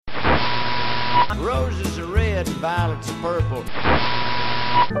Roses are red and violets are purple.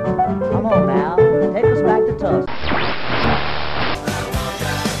 Come on now, take us back to Tusk.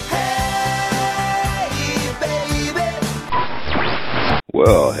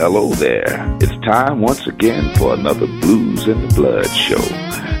 Well, hello there. It's time once again for another Blues in the Blood show.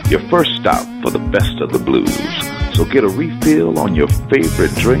 Your first stop for the best of the blues. So get a refill on your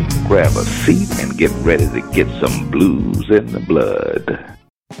favorite drink, grab a seat, and get ready to get some blues in the blood.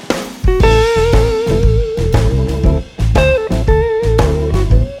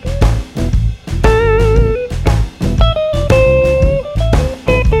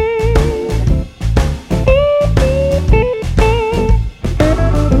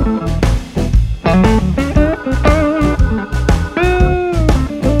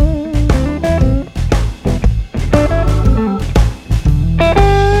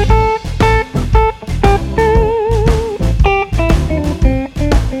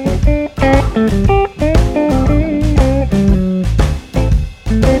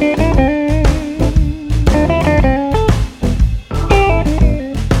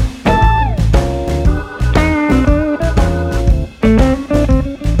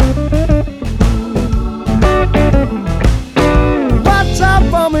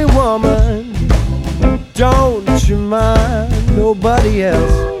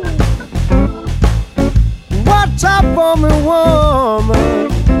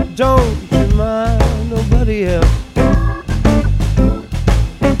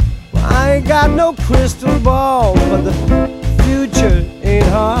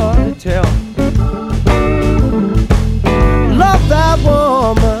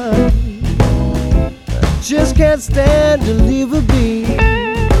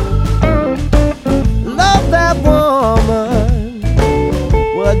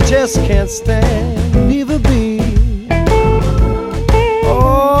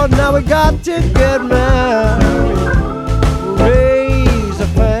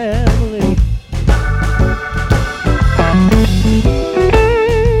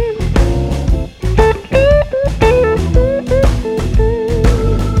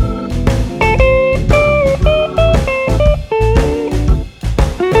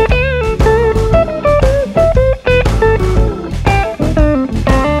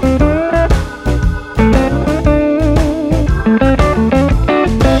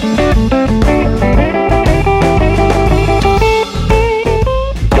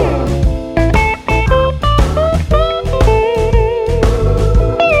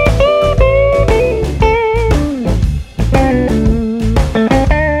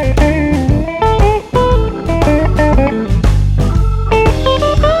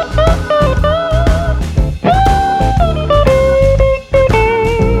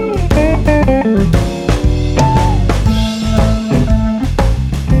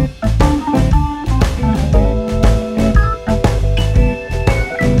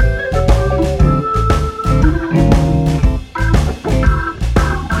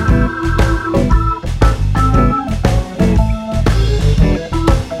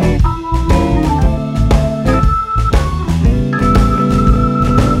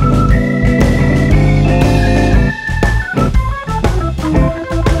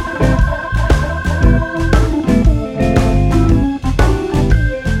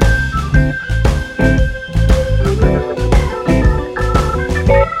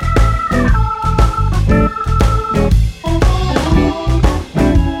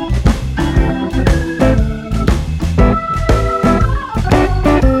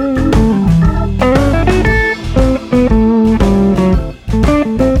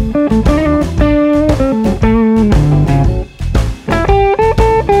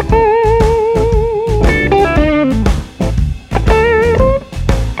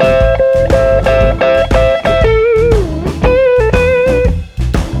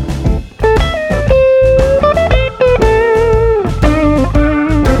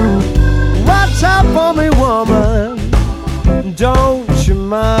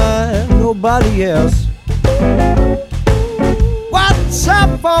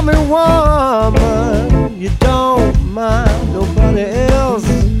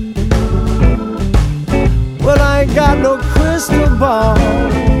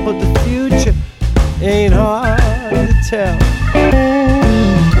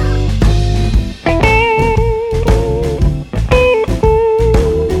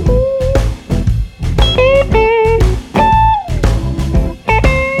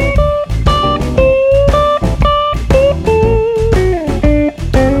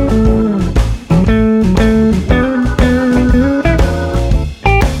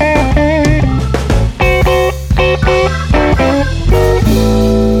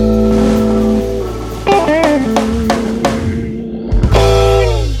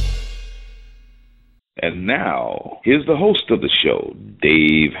 now, here's the host of the show,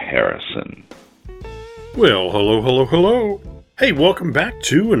 Dave Harrison. Well, hello. Hey, welcome back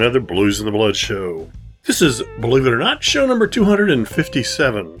to another Blues in the Blood show. This is, believe it or not, show number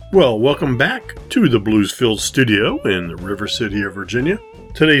 257. Well, welcome back to the Blues-filled studio in the River City of Virginia.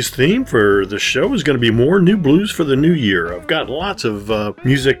 Today's theme for the show is going to be more new blues for the new year. I've got lots of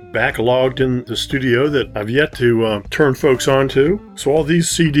music backlogged in the studio that I've yet to turn folks on to. So all these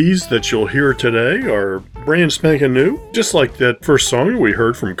CDs that you'll hear today are brand spanking new. Just like that first song we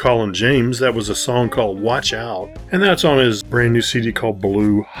heard from Colin James, that was a song called Watch Out. And that's on his brand new CD called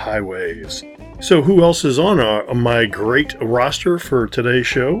Blue Highways. So who else is on my great roster for today's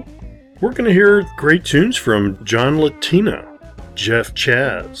show? We're going to hear great tunes from John Latini, Jeff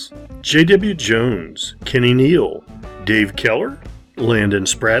Chaz, J.W. Jones, Kenny Neal, Dave Keller, Landon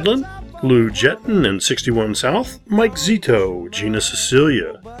Spradlin, Lou Jetton and 61 South, Mike Zito, Gina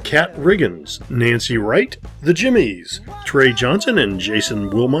Sicilia, Kat Riggins, Nancy Wright, The Jimmies, Trey Johnson and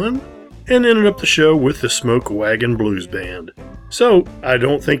Jason Willmon, and ended up the show with the Smoke Wagon Blues Band. So, I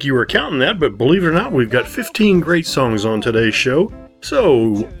don't think you were counting that, but believe it or not, we've got 15 great songs on today's show.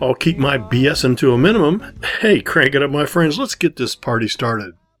 So, I'll keep my BSing to a minimum. Hey, crank it up, my friends. Let's get this party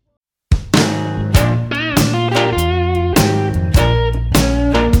started.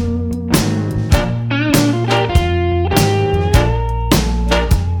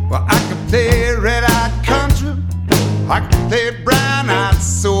 Well, I can play red-eyed country, I can play brown-eyed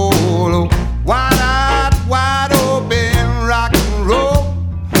soul, wide-eyed, wide open rock and roll.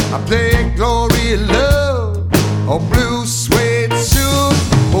 I play glory, love, or blue suede shoes.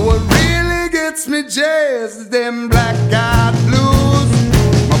 But what really gets me jazzed is them black-eyed blues.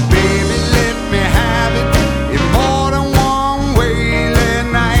 My baby let me have it in more than one way that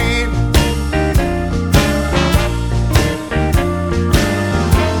night.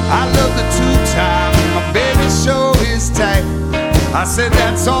 I love the two-time, my baby show is tight. I said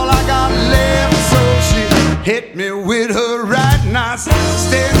that's all I got left, so she hit me with her right nice.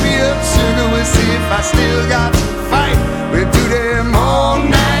 Stand me up, sugar, we'll see if I still got to fight. We'll do them all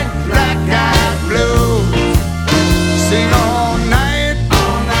night, black-eyed blues. Sing all night,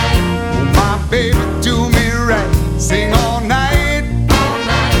 oh my baby, do me right. Sing all night,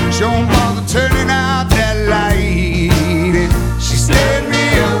 show 'em all the turning out that light. And she stand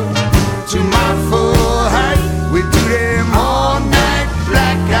me up to my full height. We do them all night,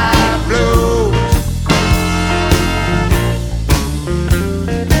 black-eyed blues.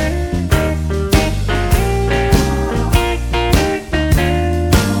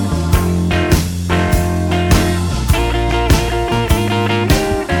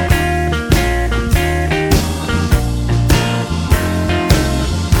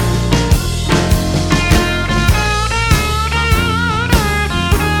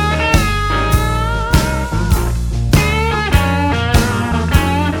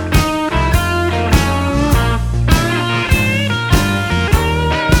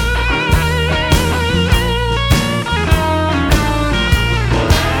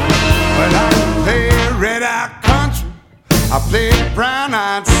 I play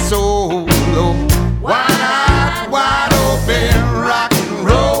brown-eyed soul, wide-eyed, wide open rock and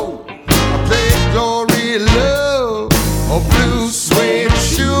roll. I play glory, love, or blue suede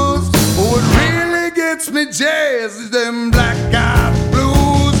shoes. But what really gets me jazzed is them black-eyed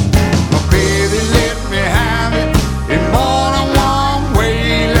blues. My baby let me have it in more than one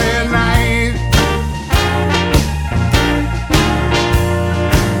way that night.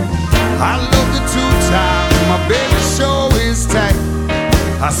 I love the two-time, my baby show is tight.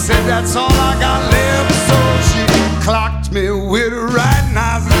 I said that's all I got left, so she clocked me with her right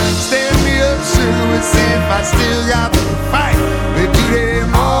nice. Stand me up, sugar, we'll see if I still got to fight. We do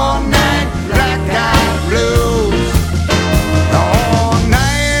them all night, black-eyed blues. All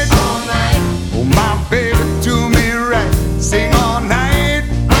night, oh my baby, do me right. Sing all night,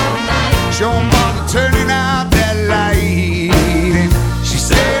 show 'em all the turning out that light. And she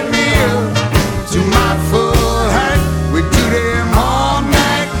stand me up to my full height. We do them all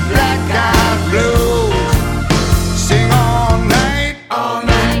night, black-eyed blues. Sing all night,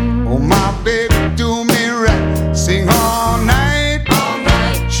 oh my baby, do me right. Sing all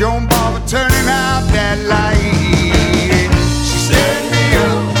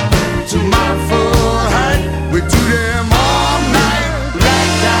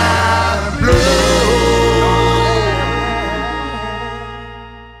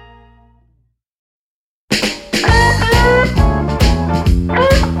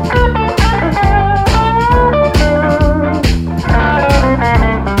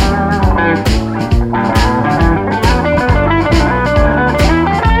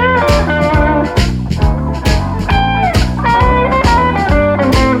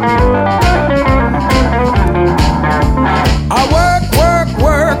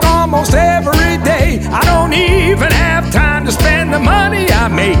almost every day. I don't even have time to spend the money I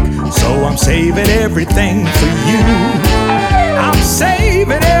make, so I'm saving everything for you. I'm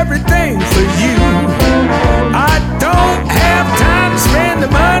saving everything for you. I don't have time to spend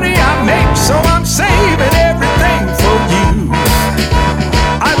the money I make, so I'm saving everything for you.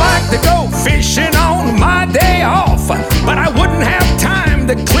 I like to go fishing on my day off, but I wouldn't have time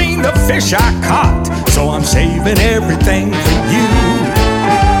to clean the fish I caught, so I'm saving everything for you.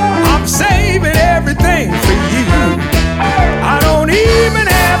 I'm saving everything for you. I don't even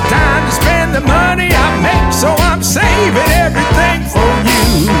have time to spend the money I make, so I'm saving everything for you.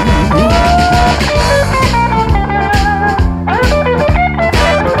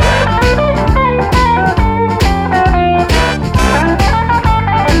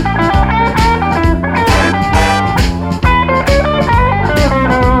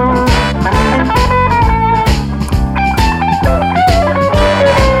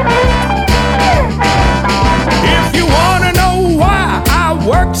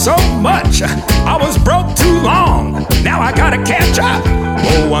 So much, I was broke too long, now I gotta catch up.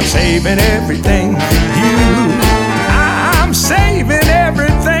 Oh, I'm saving everything for you. I'm saving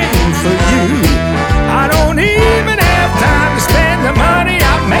everything for you. I don't even have time to spend the money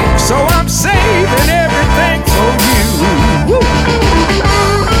I make, so I'm saving everything for you. Woo.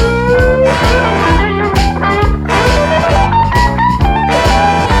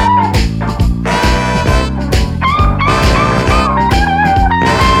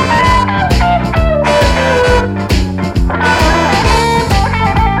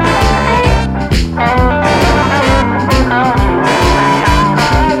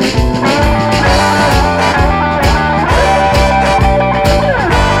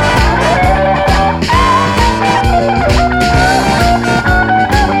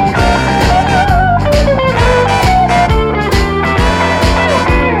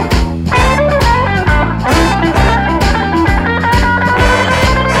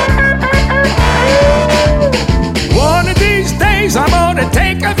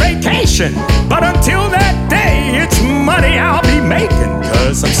 But until that day, it's money I'll be making,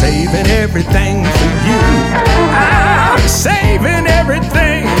 'cause I'm saving everything for you. I'm saving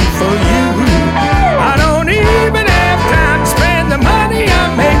everything for you. I don't even have time to spend the money I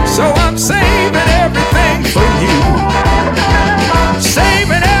make, so I'm saving everything for you.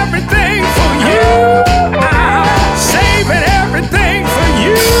 Saving everything for you. I'm saving everything for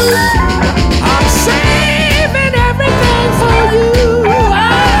you. I'm saving everything for you.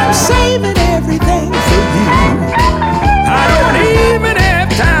 Saving everything for you. I don't even have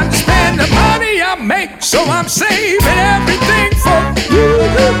time to spend the money I make, so I'm saving everything for you.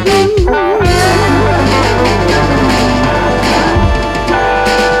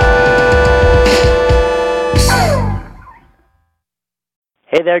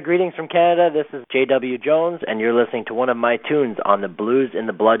 Hey there, greetings from Canada. This is J.W. Jones, and you're listening to one of my tunes on the Blues in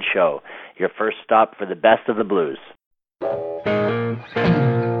the Blood show, your first stop for the best of the blues.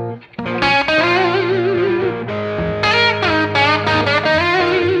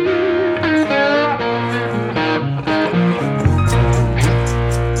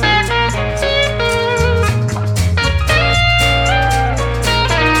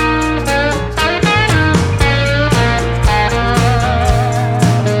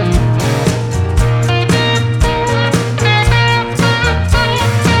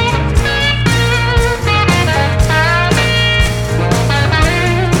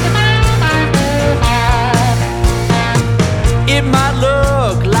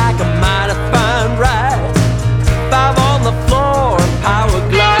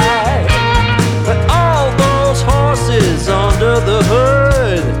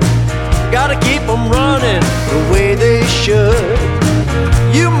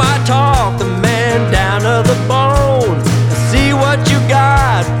 You might talk the man down to the bone, see what you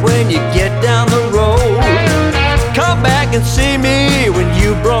got when you get down the road. Come back and see me when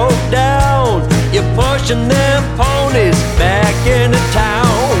you broke down. You're pushing them ponies back into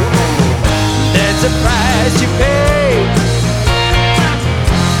town. There's a price you pay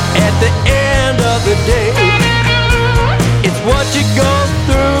at the end of the day. It's what you go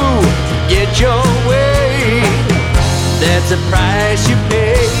through to get your way. That's the price you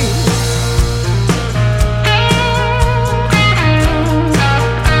pay.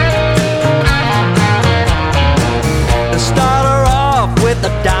 Start her off with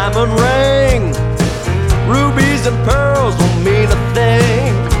a diamond ring, rubies and pearls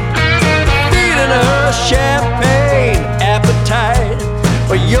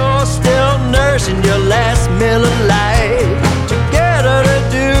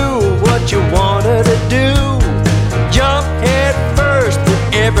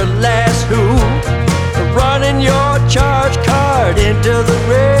every last hoop, running your charge card into the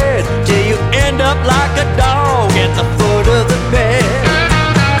red, till you end up like a dog at the foot of the bed.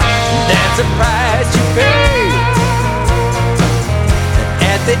 That's the price you pay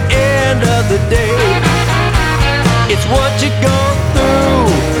at the end of the day. It's what you go through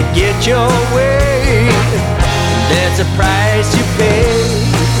to get your way. That's the price you pay.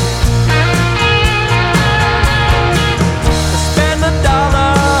 Spend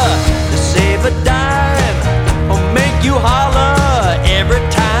 $1 to save a dime, or make you holler every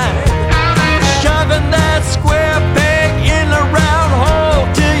time. Shoving that square peg in the round hole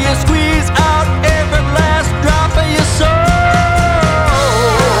till you squeeze out every last drop of your soul.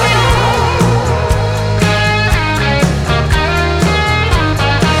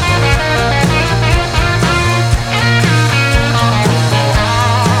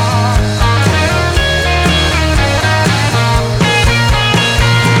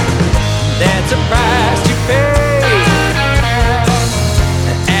 That's the price you pay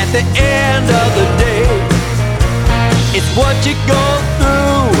at the end of the day. It's what you go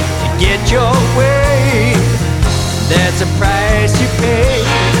through to get your way. That's the price you pay.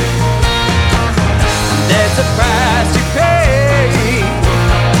 That's the price you pay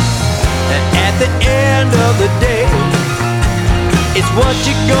at the end of the day. It's what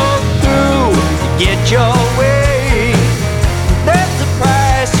you go through to get your way. That's the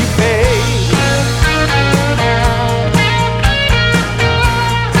price you pay.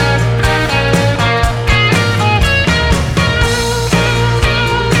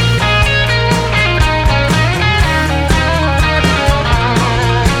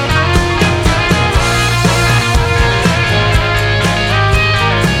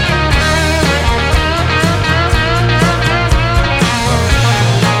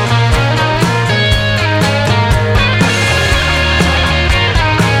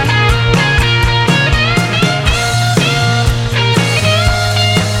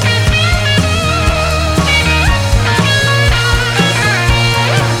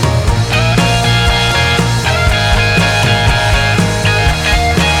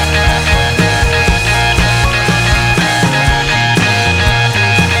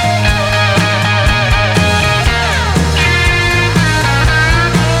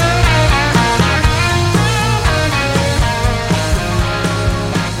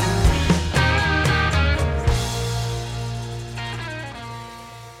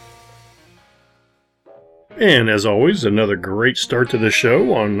 And as always, another great start to the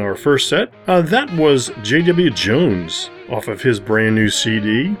show on our first set. That was J.W. Jones off of his brand new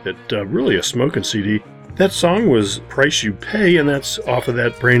CD, really a smoking CD. That song was Price You Pay, and that's off of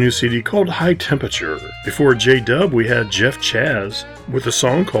that brand new CD called High Temperature. Before J-Dub, we had Jeff Chaz with a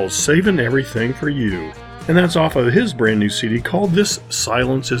song called Savin' Everything for You, and that's off of his brand new CD called This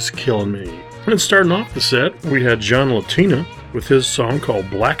Silence Is Killing Me. And starting off the set, we had John Latini with his song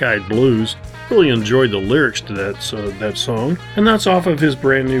called Black Eyed Blues. Really enjoyed the lyrics to that song, and that's off of his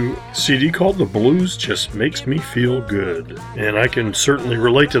brand new CD called The Blues Just Makes Me Feel Good. And I can certainly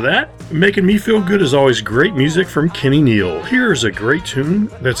relate to that. Making me feel good is always great music from Kenny Neal. Here's a great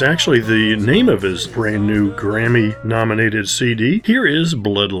tune that's actually the name of his brand new Grammy-nominated CD. Here is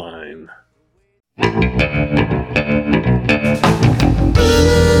Bloodline.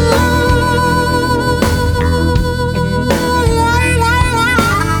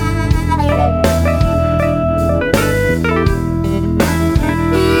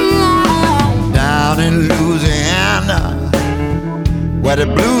 In Louisiana, where the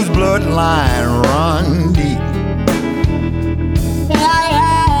blues bloodline run deep.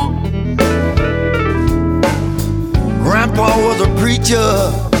 Grandpa was a preacher,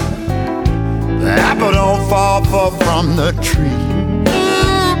 the apple don't fall far from the tree.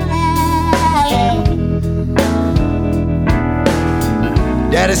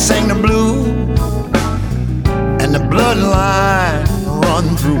 Daddy sang the blues, and the bloodline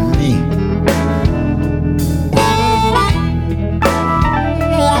run through me.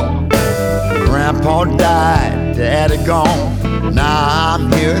 Grandpa died, Daddy gone. Now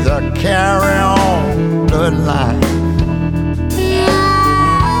I'm here to carry on the line.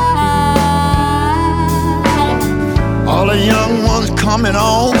 All the young ones coming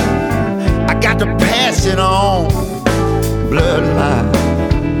on, I got to pass it on. Bloodline.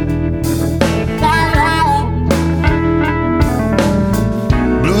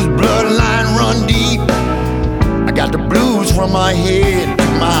 Blues bloodline run deep. I got the blues from my head to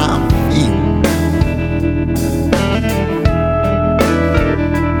my feet.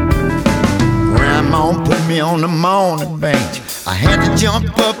 Grandma put me on the morning bench. I had to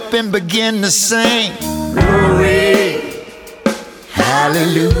jump up and begin to sing. Hooray,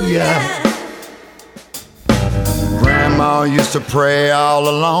 hallelujah. Grandma used to pray all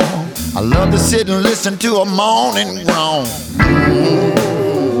alone. I love to sit and listen to a moan and groan.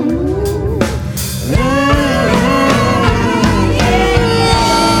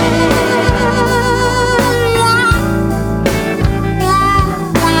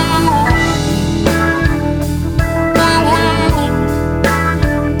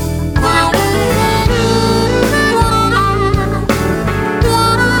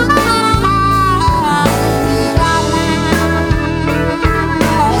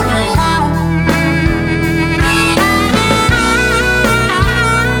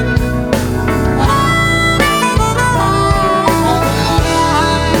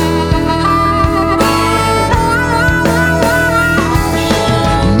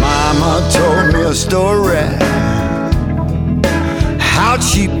 Story, how'd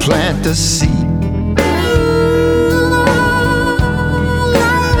she plant the seed?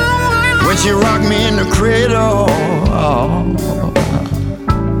 When she rocked me in the cradle,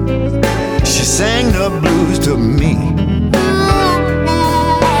 she sang the blues to me.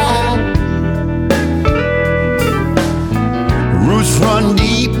 Roots run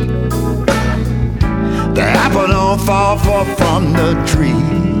deep, the apple don't fall far from the tree.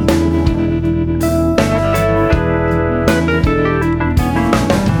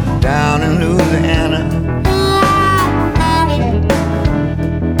 Down in Louisiana,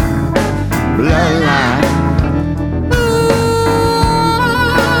 Bloodline,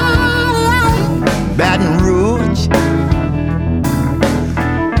 Baton Rouge,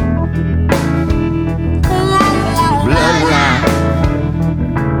 Bloodline,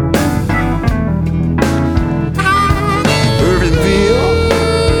 Irvinville,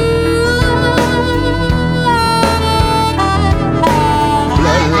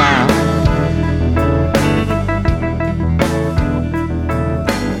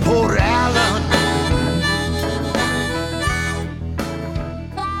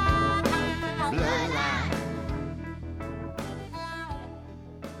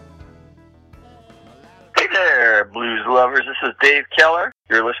 This is Dave Keller.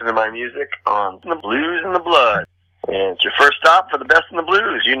 You're listening to my music on the Blues and the Blood. And it's your first stop for the best in the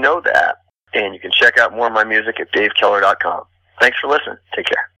blues. You know that. And you can check out more of my music at davekeller.com. Thanks for listening. Take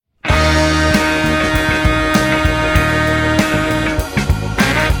care.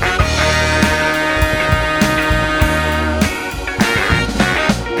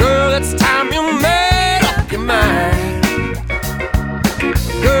 Girl, it's time you made up your mind.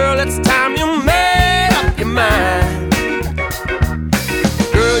 Girl, it's time you made up your mind.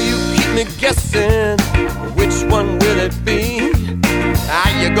 Guessing which one will it be?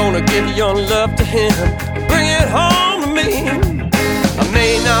 Are you gonna give your love to him? Bring it home to me. I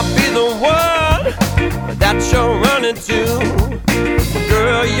may not be the one that you're running to.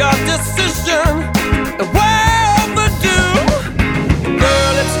 Girl, your decision is way overdue.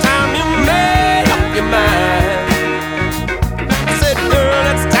 Girl, it's time you made up your mind. I said, girl,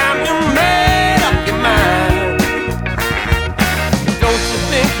 it's time you made up your mind. Don't you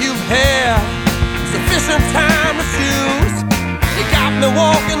think you've had sufficient time to choose? You got me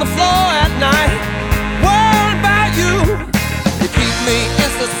walking the floor at night, worried about you. You keep me in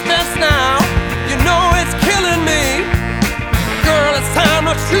suspense now, you know it's killing me. Girl, it's time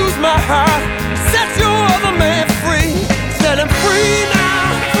to choose my heart, set your other man free. Set him free now,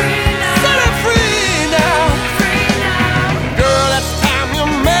 set him free now. Girl, it's time you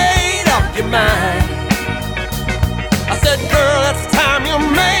made up your mind. I said, girl, it's time you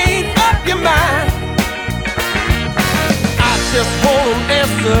made up your mind. I just want an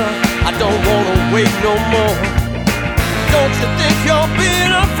answer, I don't wanna wait no more. Don't you think you're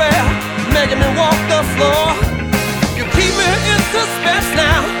being unfair, making me walk the floor? You keep me in suspense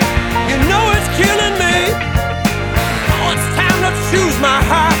now, you know it's killing me. Oh, it's time to choose my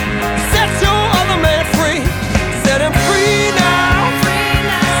heart, set your other man free. Set him free now,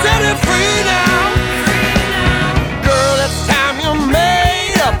 set him free now. Girl, it's time you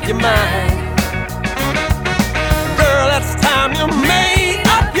made up your mind. Girl, it's time you made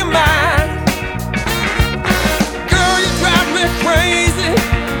up your mind. Girl, you drive me crazy,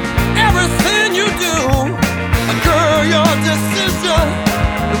 everything you do. Girl, your decision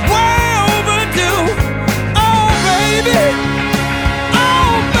is way overdue. Oh, baby,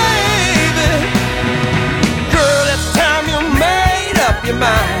 oh, baby. Girl, it's time you made up your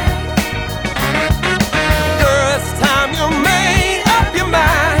mind. Girl, it's time you made up your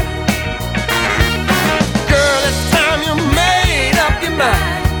mind.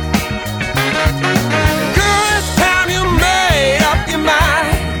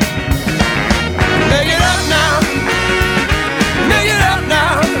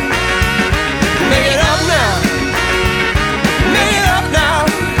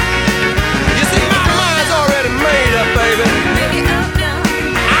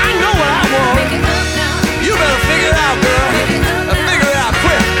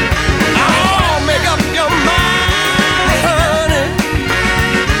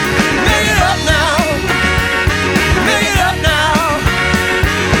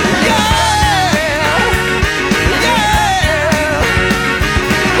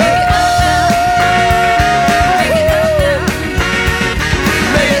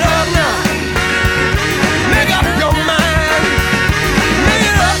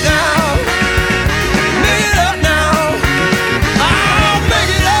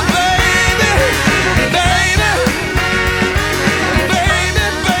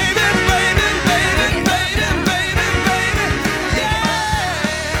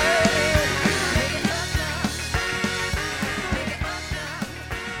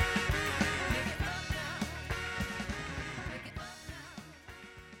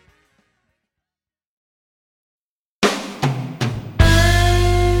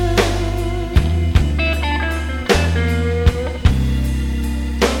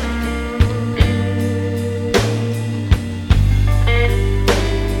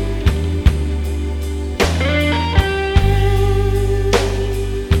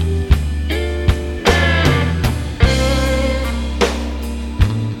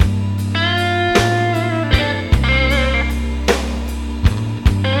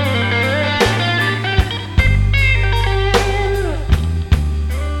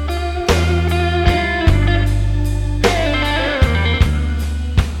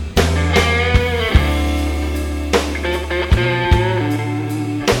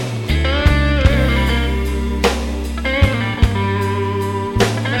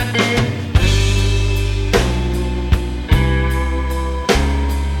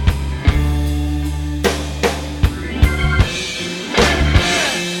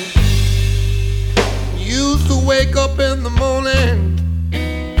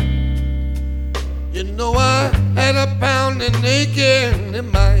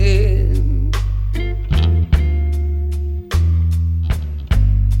 in my head.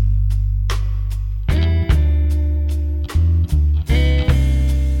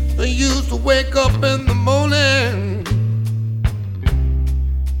 I used to wake up in the morning.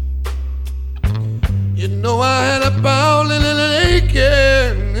 You know I had a pounding and an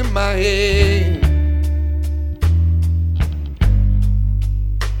aching in my head.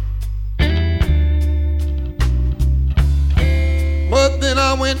 But then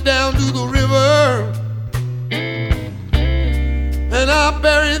I went down to the river and I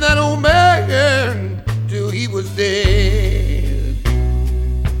buried that old man till he was dead.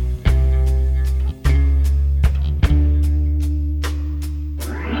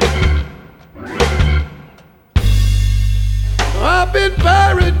 I've been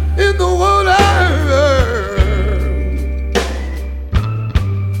buried in the water,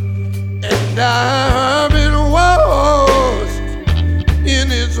 and I've been washed in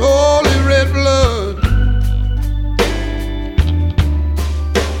His holy red blood.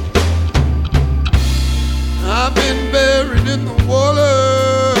 I've been buried in the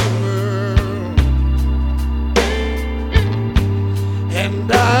water,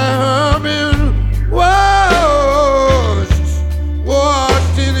 and I've been washed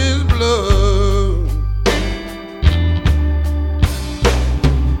in His blood.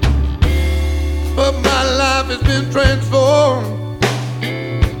 But my life has been transformed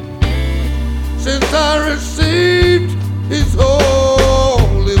since I received His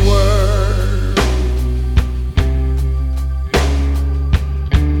holy word.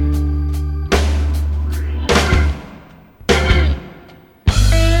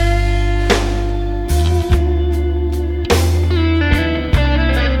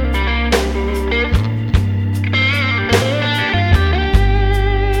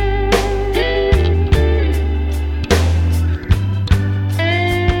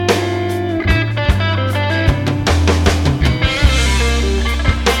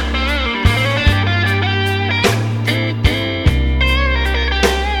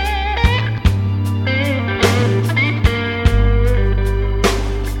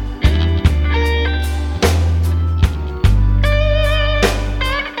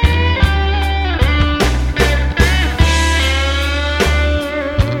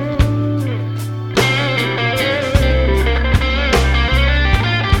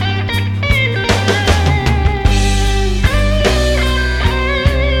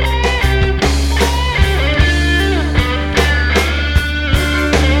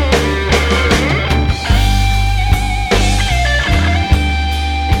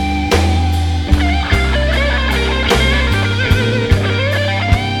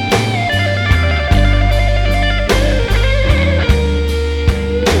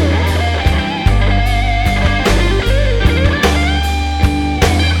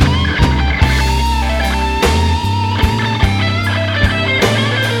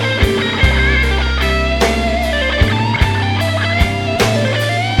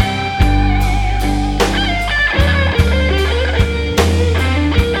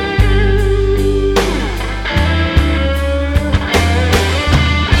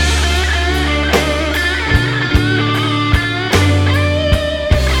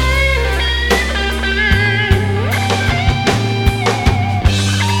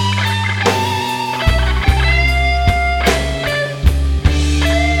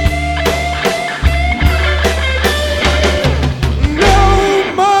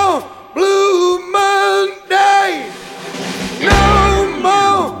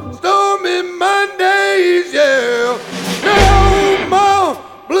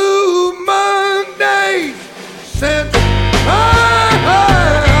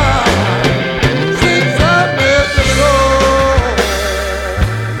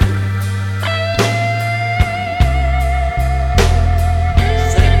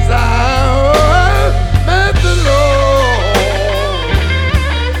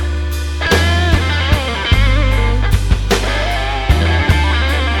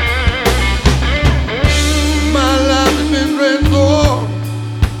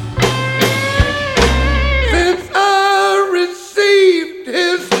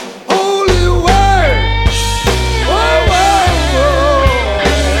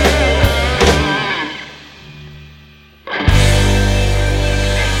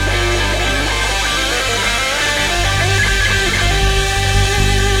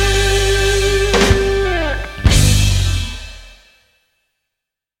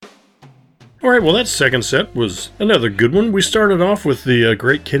 Alright, well that second set was another good one. We started off with the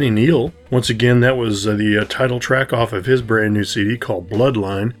great Kenny Neal. Once again, that was the title track off of his brand new CD called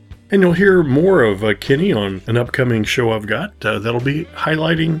Bloodline. And you'll hear more of Kenny on an upcoming show I've got that'll be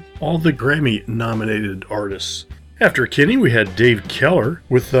highlighting all the Grammy-nominated artists. After Kenny, we had Dave Keller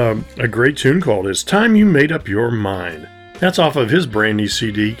with a great tune called It's Time You Made Up Your Mind. That's off of his brand new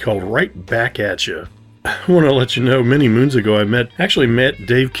CD called Right Back At You. I want to let you know, many moons ago, I actually met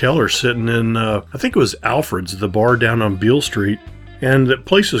Dave Keller sitting in, I think it was Alfred's, the bar down on Beale Street. And the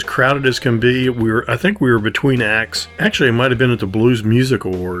place was crowded as can be. I think we were between acts. Actually, it might have been at the Blues Music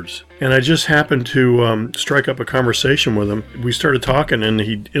Awards. And I just happened to strike up a conversation with him. We started talking, and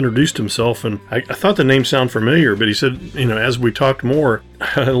he introduced himself. And I thought the name sounded familiar, but he said, as we talked more,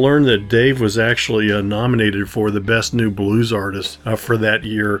 I learned that Dave was actually nominated for the Best New Blues Artist for that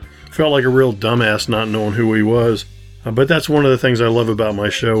year. Felt like a real dumbass not knowing who he was. But that's one of the things I love about my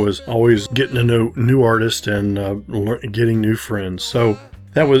show is always getting to know new artists and getting new friends. So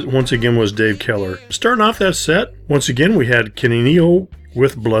that once again was Dave Keller. Starting off that set, once again we had Kenny Neal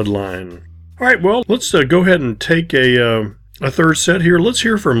with Bloodline. All right, well, let's go ahead and take a third set here. Let's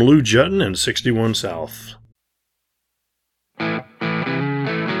hear from Lou Jetton and 61 South.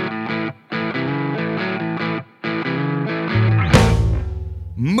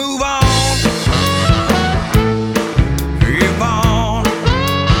 Move on. Yvonne.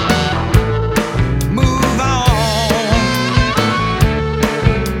 Move on.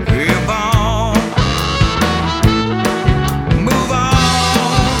 Yvonne. Move on.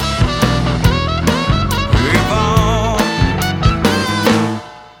 Yvonne.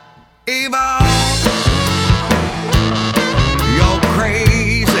 Yvonne. You're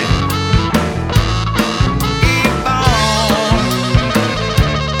crazy. Yvonne.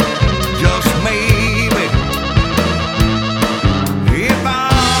 Just maybe.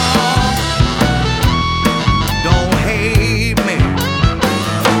 Yvonne. Don't hate me.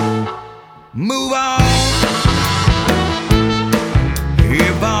 Move on.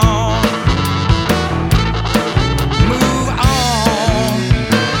 Yvonne. Move on.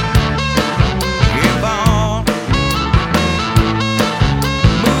 Yvonne.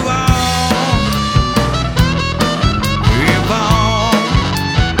 Move on. Yvonne.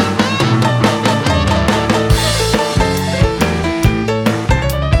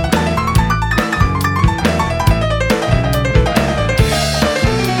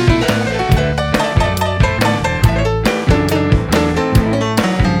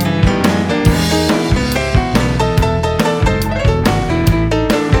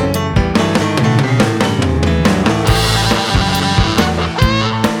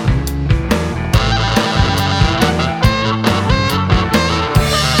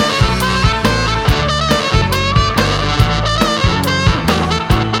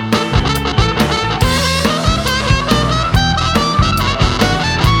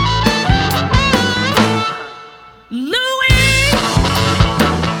 Louis,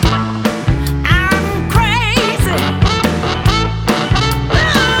 I'm crazy.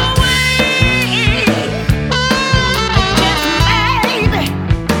 Louis, just maybe.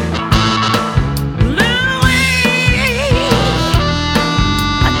 Louis,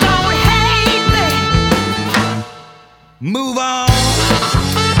 don't hate me. Move on.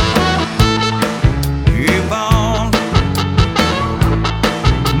 Yvonne.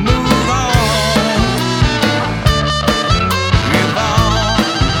 Move on. Yvonne.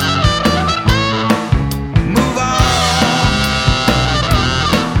 Move on.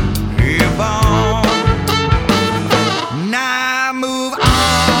 Yvonne. Now move on.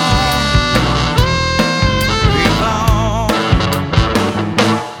 Yvonne.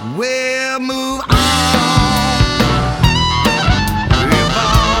 Well, move on.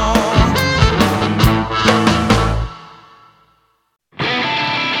 Yvonne.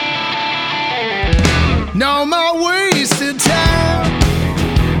 No more wasted time.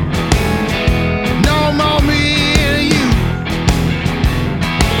 No more me and you.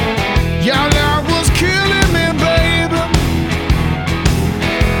 Your love was killing me, baby.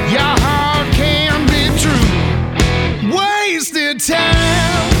 Your heart can't be true. Wasted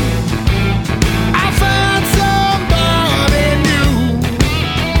time. I found somebody new.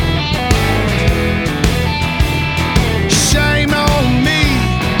 Shame on me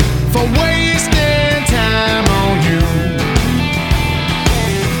for wasting time on you.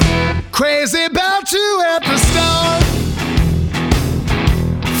 Crazy about you at the start.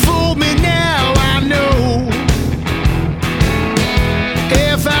 Fooled me now,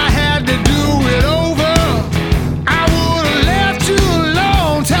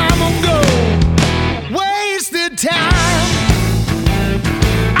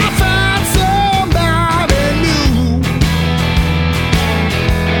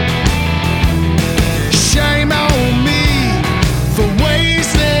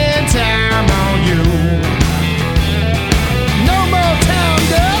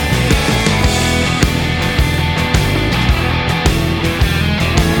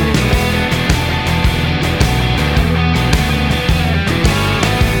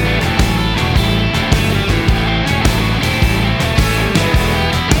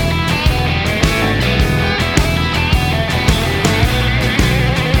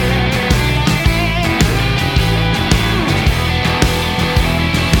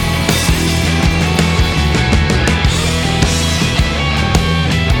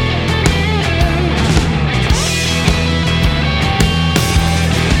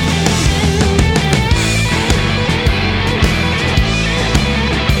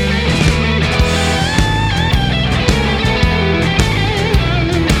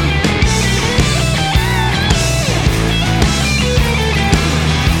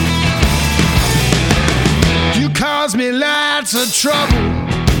 lots of trouble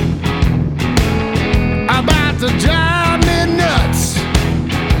about to drive me nuts.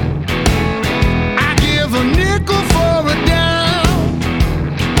 I give a nickel for a dime.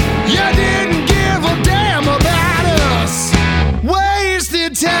 You didn't give a damn about us.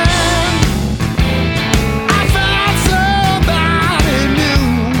 Wasted time. I found somebody new.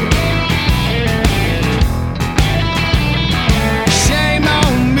 Shame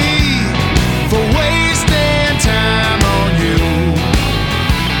on me for wasting time on you.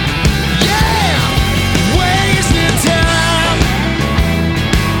 Yeah, wasted time.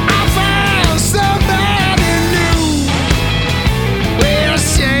 I found somebody new. Well,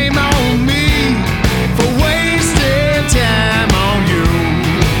 shame on me for wasting time on you.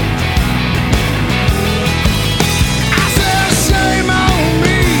 I said shame on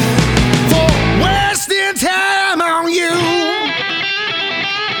me for wasting time on you.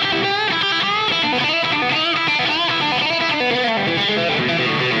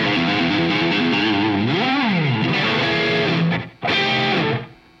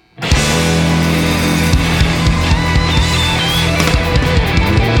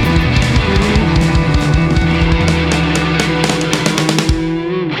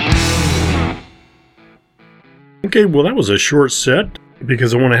 Okay, well, that was a short set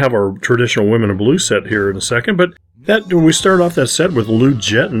because I want to have our traditional Women in Blue set here in a second. But that when we started off that set with Lou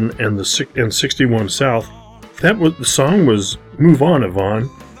Jetton and 61 South, the song was "Move On, Yvonne,"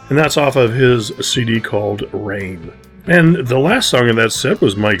 and that's off of his CD called Rain. And the last song in that set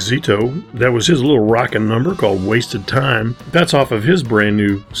was Mike Zito. That was his little rockin' number called "Wasted Time." That's off of his brand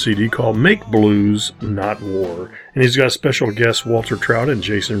new CD called "Make Blues, Not War." And he's got special guests Walter Trout and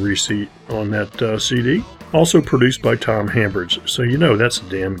Jason Reese on that CD. Also produced by Tom Hambridge, so you know that's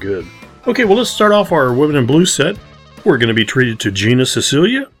damn good. Okay, well, let's start off our Women in Blue set. We're going to be treated to Gina,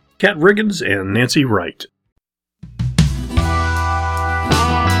 Sicilia, Kat Riggins, and Nancy Wright.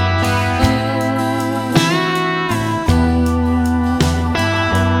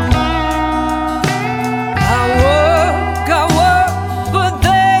 I work, but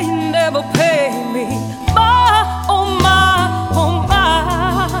they never pay me. My, oh my, oh my.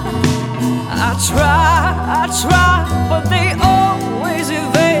 I try, but they always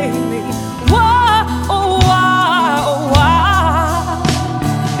evade me. Why, oh why, oh why?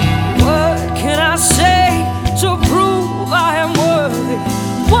 What can I say to prove I am worthy?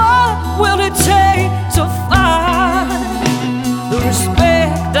 What will it take to find the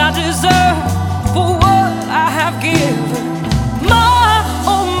respect I deserve for what I have given? My,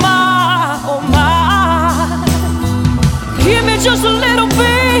 oh my, oh my. Give me just a little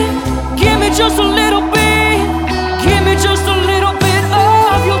bit, give me just a little bit. Give me just a little bit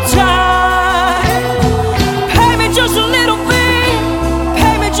of your time. Pay me just a little bit.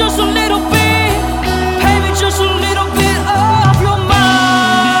 Pay me just a little bit. Pay me just a little bit of your mind.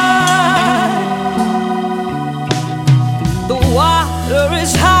 The water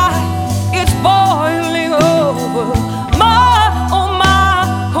is high, it's boiling over. My, oh my,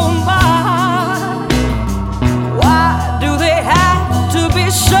 oh my. Why do they have to be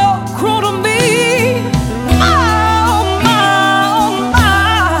so cruel to me?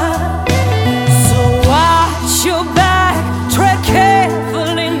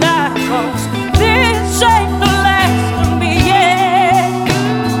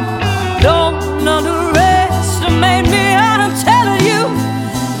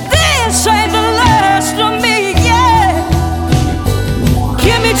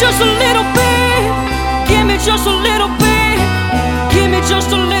 Just a little bit, give me just a little bit, give me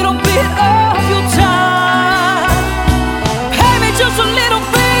just a little bit of your time. Pay me just a little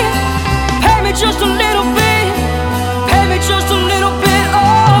bit, pay me just a little bit, pay me just a little bit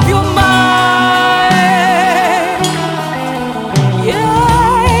of your mind.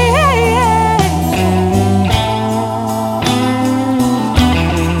 Yeah, yeah,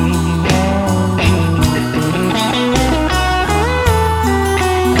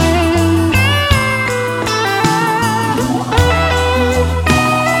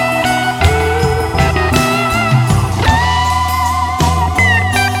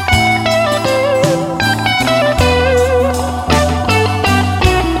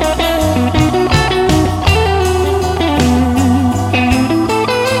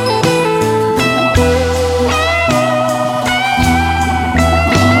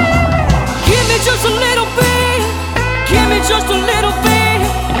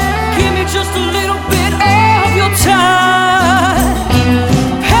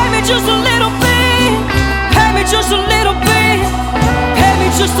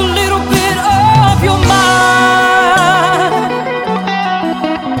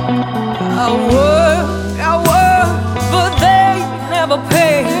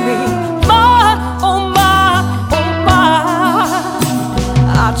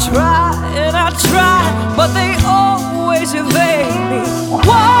 try, but they always evade me.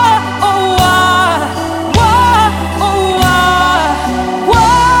 Why, oh why, why, oh why,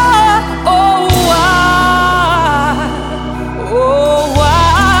 why, oh why, oh why.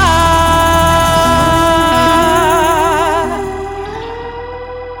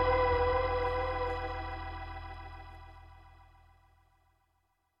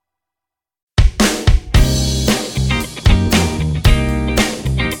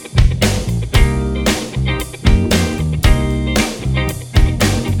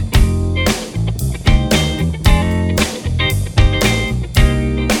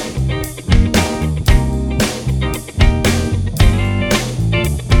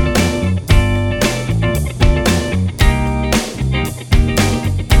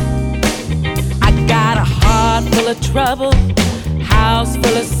 Trouble, house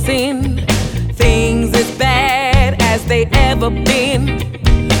full of sin, things as bad as they ever been.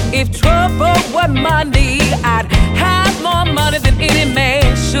 If trouble were money, I'd have more money than any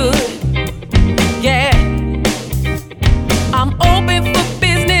man should. Yeah, I'm open for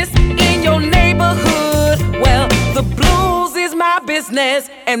business in your neighborhood. Well, the blues is my business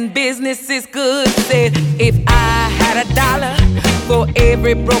and business is good. Said if I had $1 for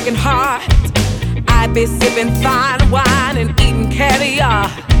every broken heart, I'd be sipping fine wine and eating caviar.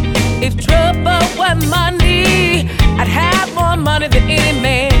 If trouble were money, I'd have more money than any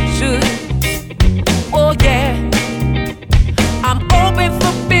man should. Oh yeah, I'm open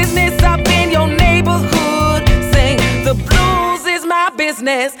for business up in your neighborhood. Sing, the blues is my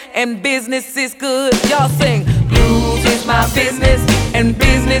business and business is good. Y'all sing, blues is my business and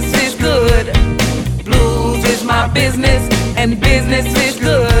business is good. Blues is my business and business is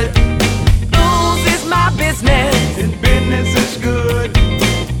good. My business and business is good.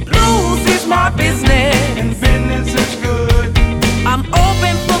 Blues is my business and business is good. I'm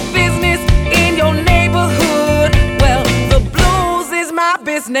open for business in your neighborhood. Well, the blues is my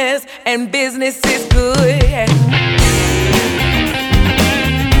business and business is good.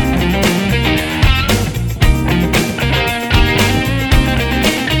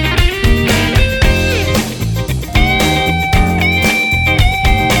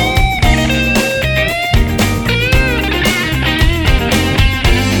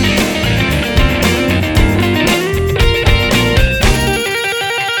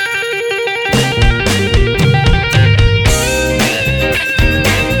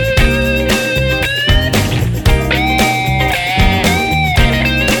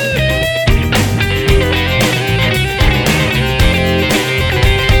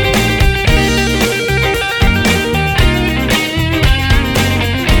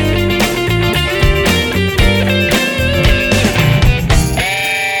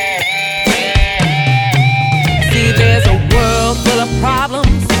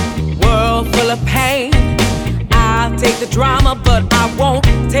 Drama, but I won't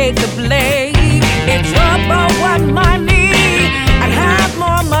take the blame. If trouble were money, I'd have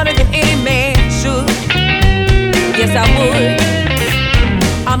more money than any man should. Yes, I would.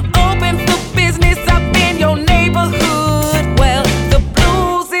 I'm open for business up in your neighborhood. Well, the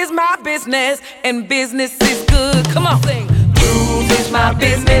blues is my business and business is good. Come on, sing. Blues is my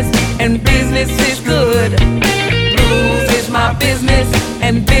business and business is good. Blues is my business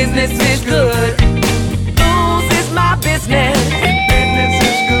and business is good. My business and business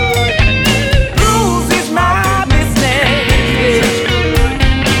is good. Blues is my business.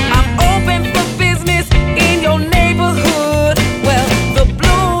 I'm open for business in your neighborhood. Well, the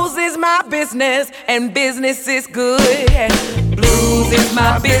blues is my business and business is good. Blues is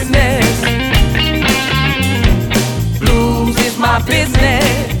my business. Blues is my business.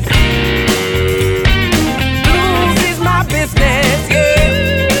 Blues is my business, yeah.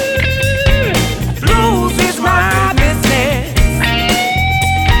 Blues is my business.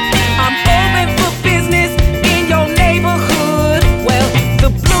 I'm open for business in your neighborhood. Well, the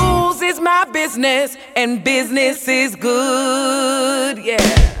blues is my business and business is good, yeah.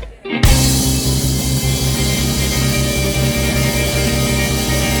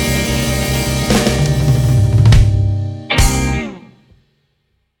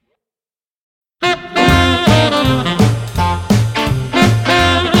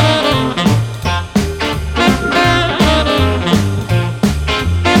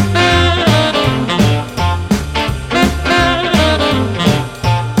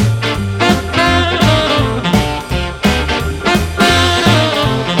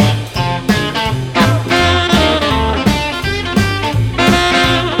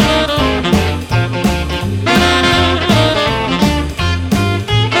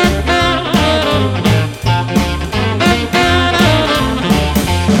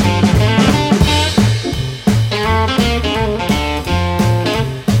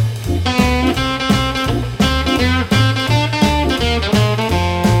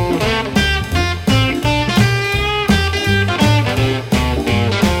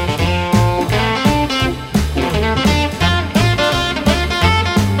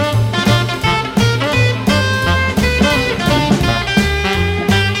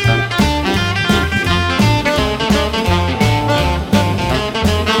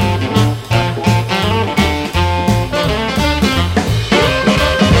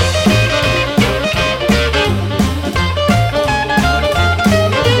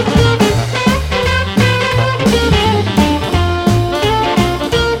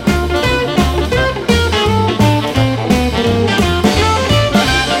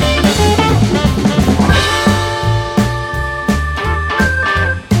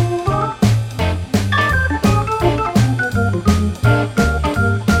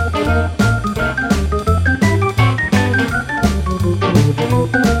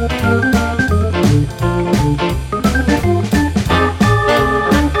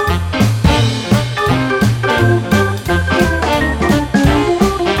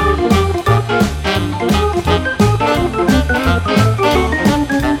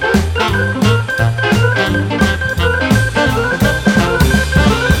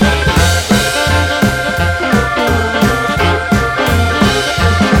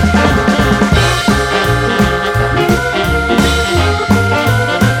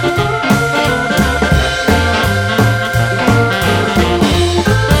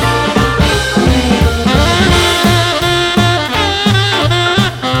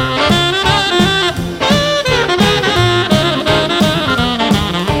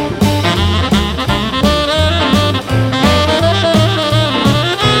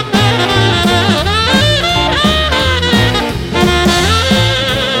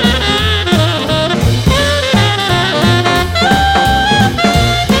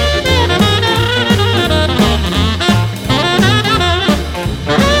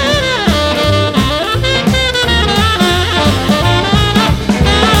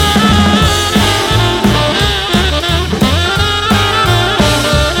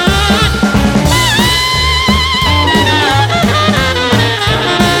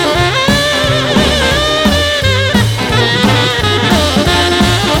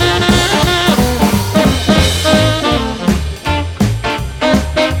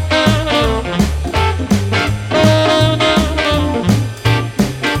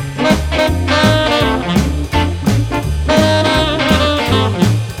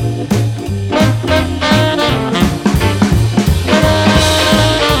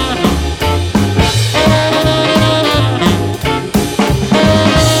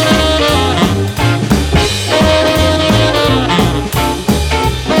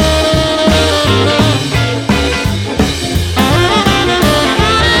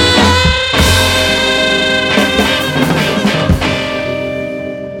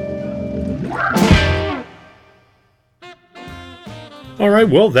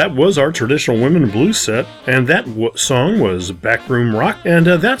 right, well, that was our traditional women blues set, and that song was Backroom Rock, and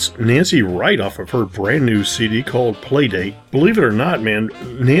that's Nancy Wright off of her brand new CD called Playdate. Believe it or not, man,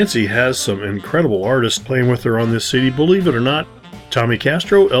 Nancy has some incredible artists playing with her on this CD. Believe it or not, Tommy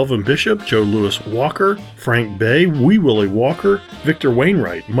Castro, Elvin Bishop, Joe Louis Walker, Frank Bay, Wee Willie Walker, Victor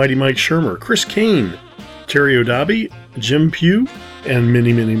Wainwright, Mighty Mike Schermer, Chris Kane, Terry O'Dabi, Jim Pugh, and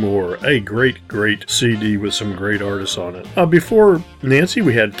many, many more. A great, great CD with some great artists on it. Before Nancy,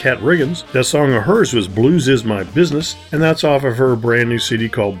 we had Kat Riggins. That song of hers was Blues Is My Business, and that's off of her brand new CD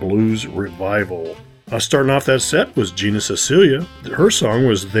called Blues Revival. Starting off that set was Gina Sicilia. Her song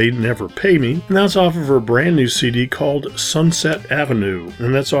was They Never Pay Me, and that's off of her brand new CD called Sunset Avenue,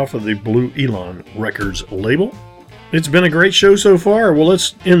 and that's off of the Blue Elon Records label. It's been a great show so far. Well,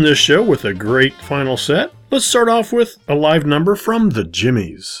 let's end this show with a great final set. Let's start off with a live number from the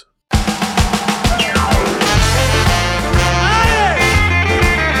Jimmies.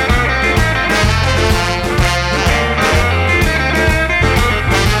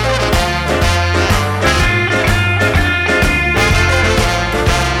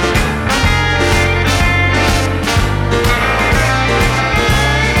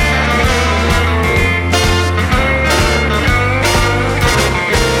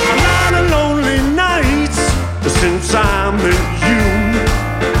 Since I met you,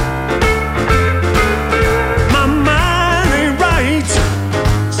 my mind ain't right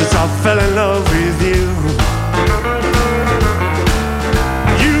since I fell in love with you.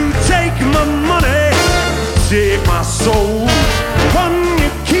 You take my money, take my soul. One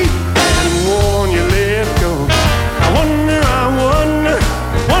you keep and one you let go. I wonder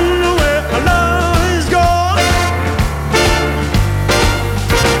where my love is gone.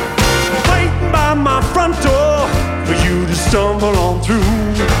 Waiting by my front door for you to stumble on through.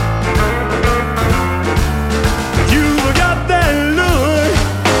 You got that look,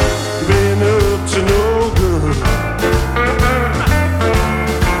 been up to no good.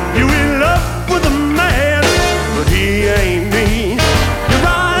 You in love with a man, but he ain't me. Your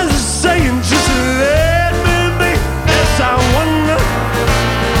eyes are saying just let me be. Yes, I wonder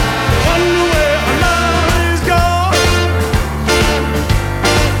where our love is gone.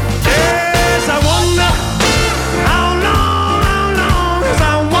 Yes, I wonder how long, yes,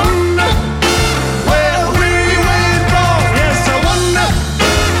 I wonder where we went wrong. Yes, I wonder,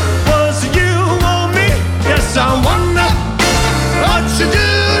 was you or me? Yes, I wonder what you do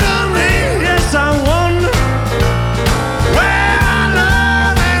to me. Yes, I wonder where our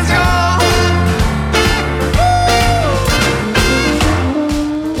love is gone.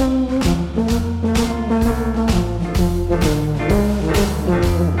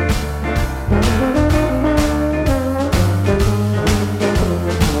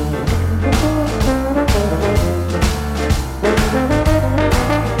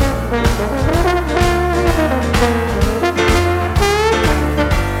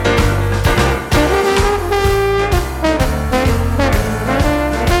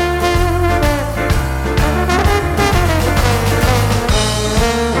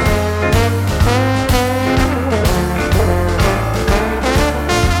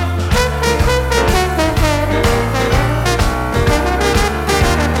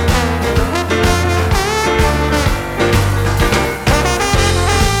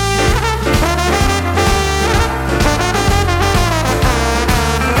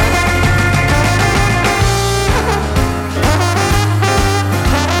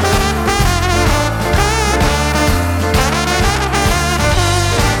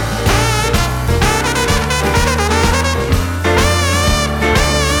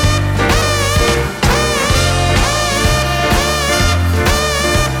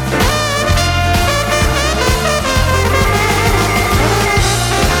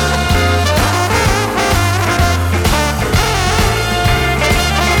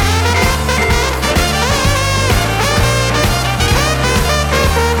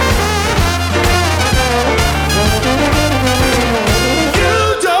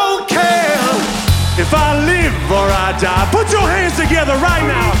 If I live or I die, put your hands together right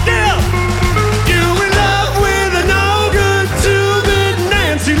now. Yeah! You in love with a no good, too good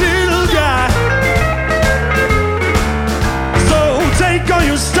Nancy little guy. So take all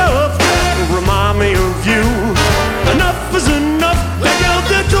your stuff, remind me of you. Enough is enough. Back out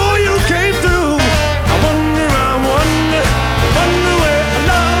the door you came through. I wonder where our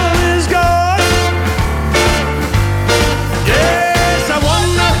love is gone. Yes, I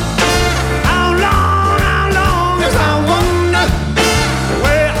wonder how long, yes, I wonder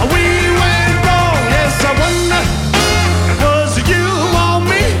where we went wrong. Yes, I wonder, was you or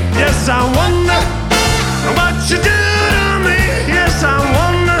me? Yes, I wonder what you did to me. Yes, I wonder.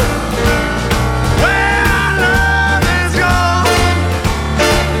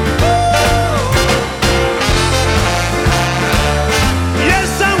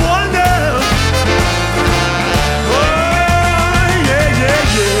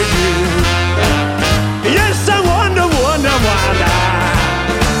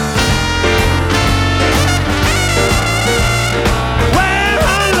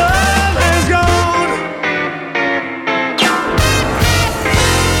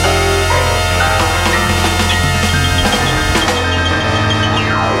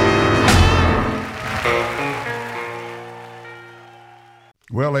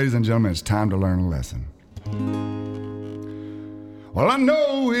 ladies and gentlemen, it's time to learn a lesson. Well, I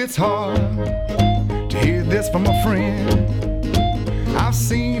know it's hard to hear this from a friend. I've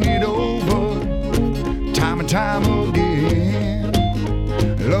seen it over time and time again.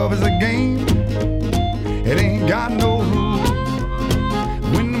 Love is a game, it ain't got no rules.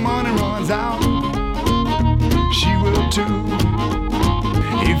 When the money runs out, she will too.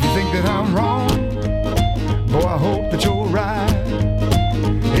 If you think that I'm wrong, boy, I hope that you're right.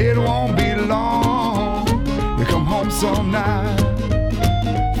 It won't be long, you come home some night,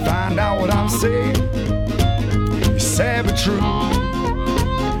 find out what I'm saying, it's sad but true.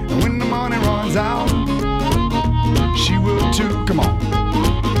 And when the money runs out, she will too, come on.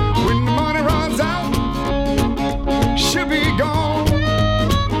 When the money runs out, she'll be gone.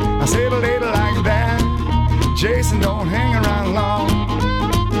 I said a lady like that, Jason, don't hang around long.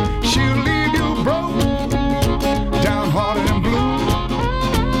 She'll leave you broke, downhearted and blue.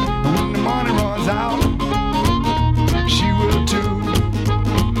 And when the money runs out, she will too.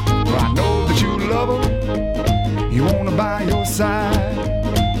 Well, I know that you love her, you want her by your side,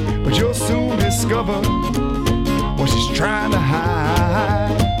 but you'll soon discover what she's trying to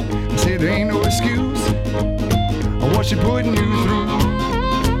hide. I said there ain't no excuse of what she's putting you through.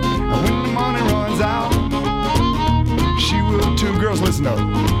 And when the money runs out, she will too. Girls, listen up.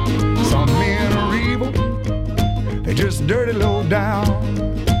 Some men are evil, they just dirty low down.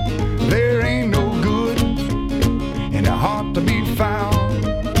 There ain't no good in their heart to be found.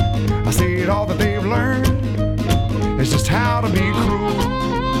 I said all that they've learned is just how to be cruel.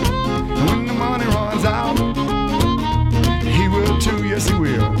 And when the money runs out, he will too, yes he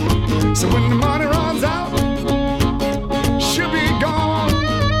will. So when the money runs out, she'll be gone.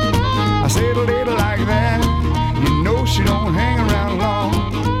 I said a lady like that, you know she don't hang around long.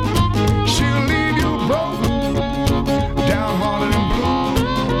 She'll leave you broke, downhearted and blue.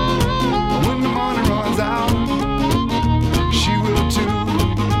 But when the money runs out, she will too.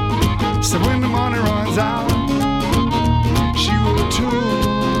 So when the money runs out, she will too.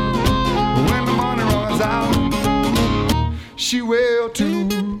 When the money runs out, she will too.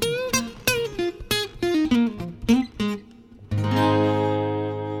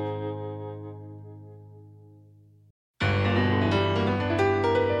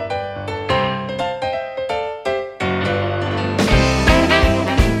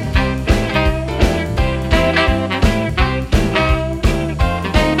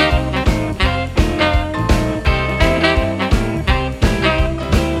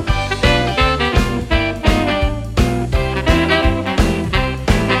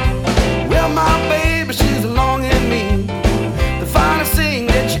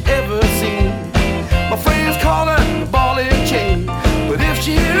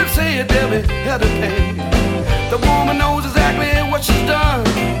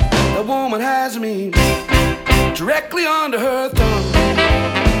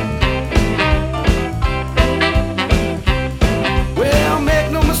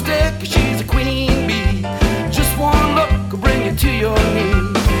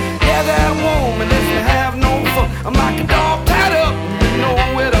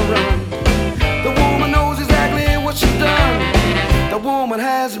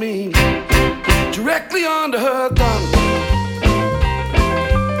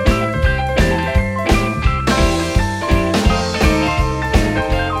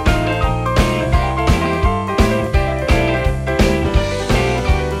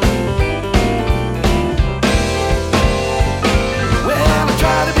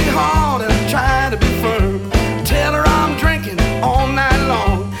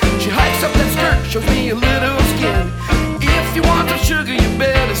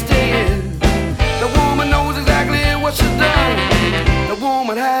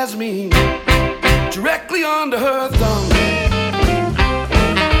 Directly under her thumb.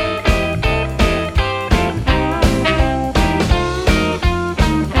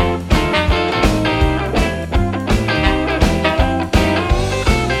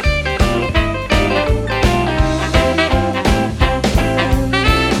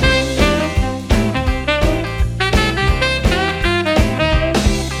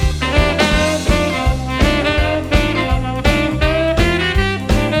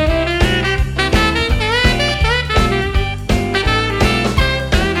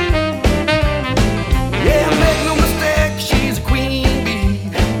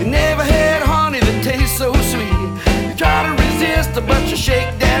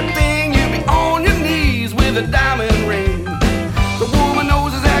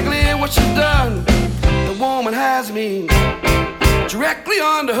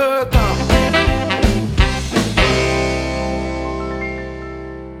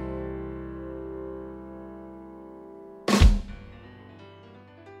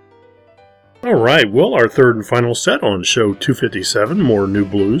 All right, well, our third and final set on show 257, more new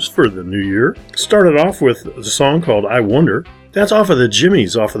blues for the new year. Started off with the song called I Wonder. That's off of the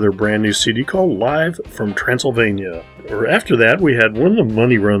Jimmies, off of their brand new CD called Live from Transylvania. Or after that, we had When the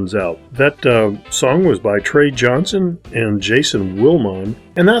Money Runs Out. That song was by Trey Johnson and Jason Willmon,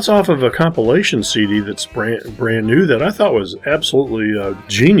 and that's off of a compilation CD that's brand new that I thought was absolutely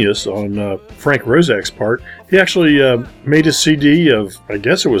genius on Frank Rozak's part. He actually made a CD of, I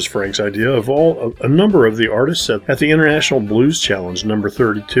guess it was Frank's idea, of a number of the artists at the International Blues Challenge number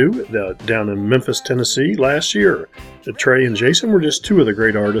 32 down in Memphis, Tennessee last year. Trey and Jason were just two of the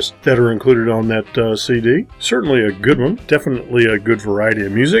great artists that are included on that CD. Certainly a good one, definitely a good variety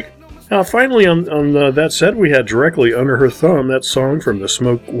of music. Now, finally, on that set, we had Directly Under Her Thumb, that song from the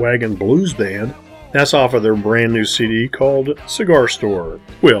Smoke Wagon Blues Band. That's off of their brand new CD called Cigar Store.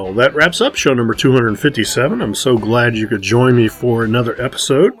 Well, that wraps up show number 257. I'm so glad you could join me for another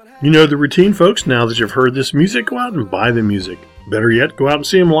episode. You know the routine, folks. Now that you've heard this music, go out and buy the music. Better yet, go out and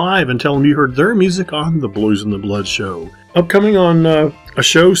see them live and tell them you heard their music on the Blues and the Blood show. Upcoming on a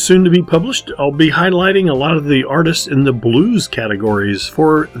show soon to be published, I'll be highlighting a lot of the artists in the blues categories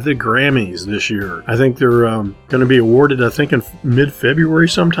for the Grammys this year. I think they're going to be awarded, I think, in mid-February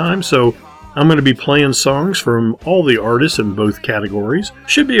sometime, so I'm going to be playing songs from all the artists in both categories.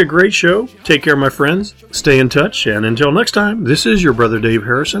 Should be a great show. Take care, my friends. Stay in touch, and until next time, this is your brother Dave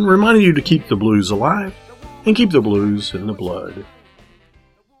Harrison, reminding you to keep the blues alive and keep the blues in the blood.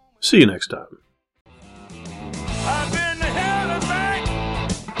 See you next time.